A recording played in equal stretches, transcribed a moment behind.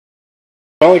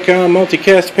Polycom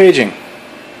Multicast Paging.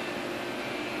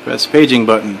 Press paging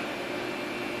button.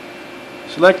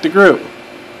 Select the group.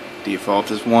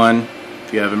 Default is 1.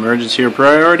 If you have emergency or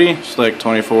priority, select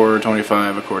 24 or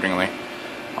 25 accordingly.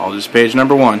 I'll just page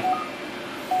number 1.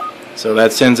 So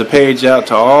that sends a page out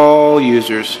to all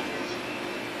users.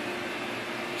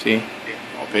 See?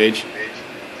 All page.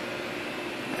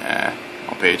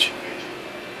 All page.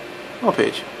 All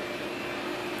page.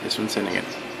 This one's sending it.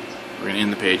 We're going to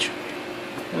end the page.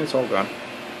 And it's all gone.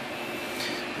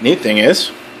 Neat thing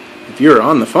is, if you're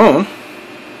on the phone,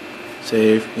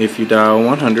 say if you dial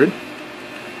 100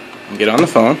 and get on the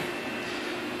phone,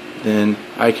 then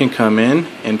I can come in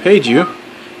and page you,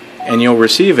 and you'll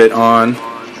receive it on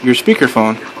your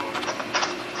speakerphone.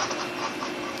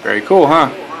 Very cool,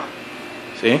 huh?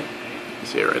 See? You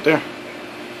see it right there.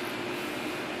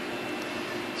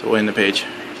 So we'll end the page.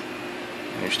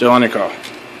 And you're still on your call.